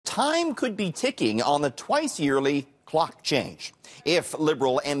time could be ticking on the twice-yearly clock change. If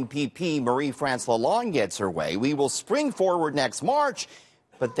Liberal MPP Marie-France Lalonde gets her way, we will spring forward next March,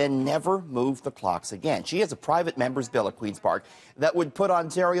 but then never move the clocks again. She has a private member's bill at Queen's Park that would put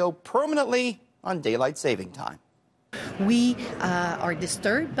Ontario permanently on daylight saving time. We are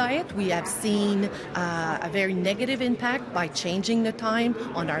disturbed by it. We have seen a very negative impact by changing the time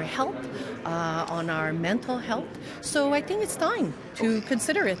on our health, on our mental health. So I think it's time to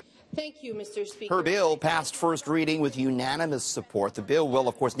consider it. Thank you, Mr. Speaker. Her bill passed first reading with unanimous support. The bill will,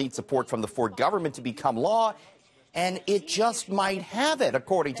 of course, need support from the Ford government to become law, and it just might have it,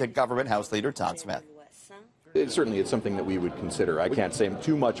 according to Government House Leader Todd Smith. Certainly, it's something that we would consider. I can't say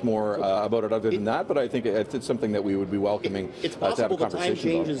too much more about it other than that, but I think it's something that we would be welcoming it's to have a possible the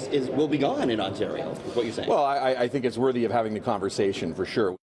conversation time change will be gone in Ontario, is what you're saying. Well, I think it's worthy of having the conversation for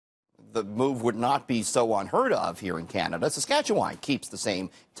sure. The move would not be so unheard of here in Canada. Saskatchewan keeps the same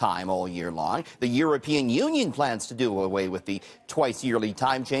time all year long. The European Union plans to do away with the twice-yearly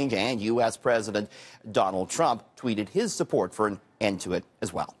time change, and U.S. President Donald Trump tweeted his support for an end to it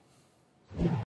as well.